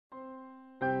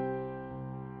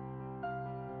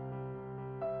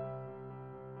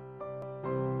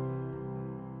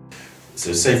So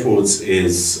Safewards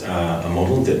is a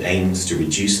model that aims to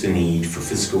reduce the need for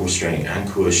physical restraint and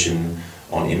coercion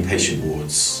on inpatient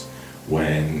wards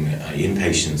when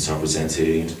inpatients are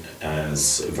presented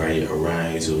as very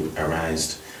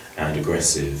aroused and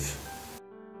aggressive.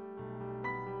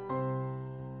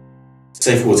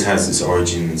 Safewards has its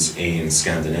origins in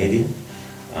Scandinavia,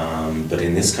 but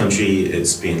in this country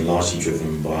it's been largely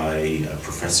driven by a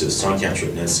professor of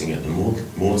psychiatric nursing at the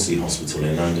Maudsley Hospital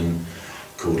in London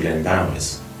called Len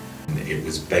Bowers. It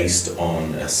was based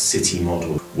on a city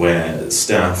model where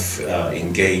staff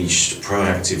engaged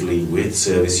proactively with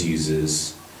service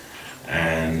users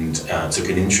and took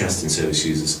an interest in service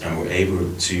users and were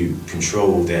able to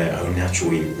control their own natural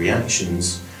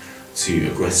reactions to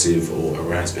aggressive or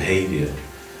aroused behaviour.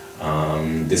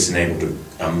 This enabled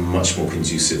a much more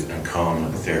conducive and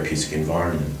calm therapeutic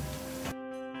environment.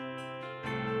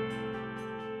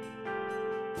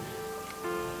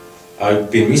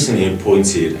 I've been recently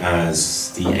appointed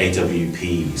as the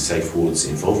AWP Safewards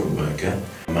Involvement Worker.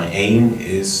 My aim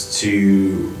is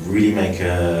to really make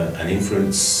an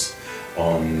influence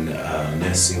on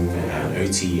nursing and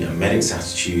OT and medics'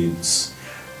 attitudes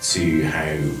to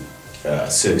how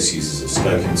service users are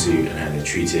spoken to and how they're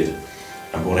treated,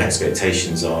 and what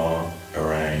expectations are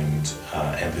around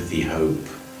empathy, hope,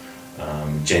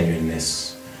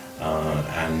 genuineness,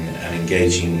 and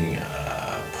engaging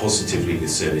positively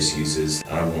with service users.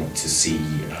 I want to see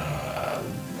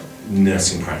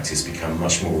nursing practice become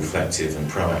much more reflective and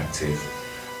proactive,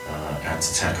 and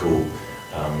to tackle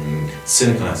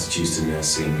cynical attitudes to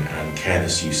nursing and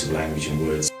careless use of language and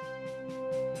words.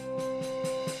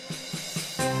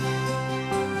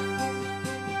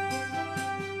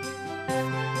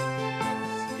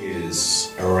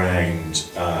 Is around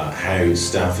how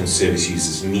staff and service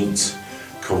users meet,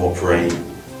 cooperate,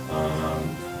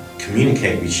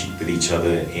 communicate with each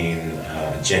other in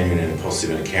a genuine and a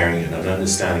positive and a caring and an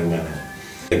understanding manner.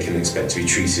 They can expect to be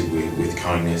treated with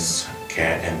kindness,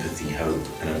 care, empathy, hope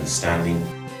and understanding.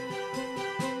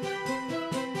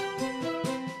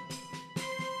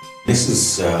 This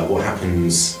is what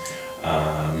happens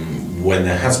when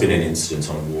there has been an incident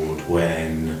on a ward,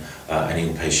 when an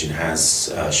inpatient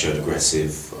has showed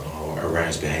aggressive or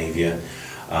aroused behaviour,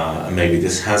 and maybe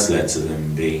this has led to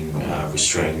them being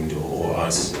restrained or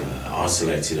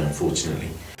isolated, unfortunately.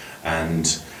 And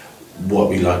what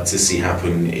we like to see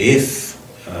happen if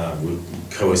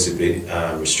coercive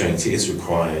restraint is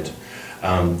required,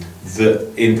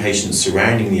 that inpatients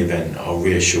surrounding the event are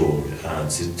reassured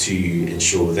to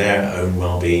ensure their own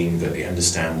well-being, that they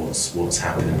understand what's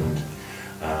happened,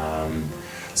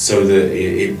 so that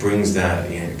it brings that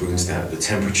the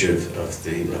temperature of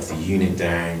the unit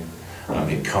down.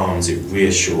 It calms, it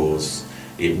reassures,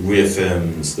 it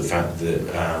reaffirms the fact that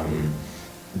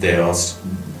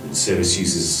service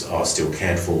users are still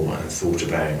cared for and thought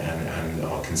about and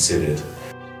are considered.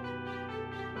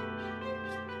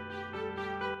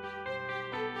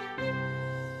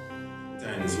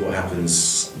 That is what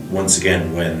happens once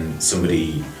again when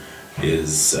somebody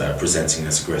is presenting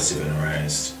as aggressive and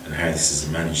aroused, and how this is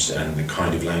managed and the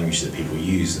kind of language that people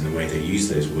use and the way they use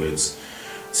those words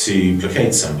to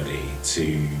placate somebody,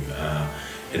 to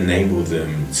enable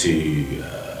them to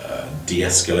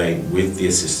de-escalate with the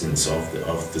assistance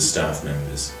of the staff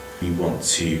members. We want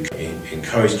to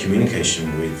encourage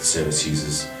communication with service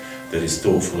users that is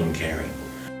thoughtful and caring.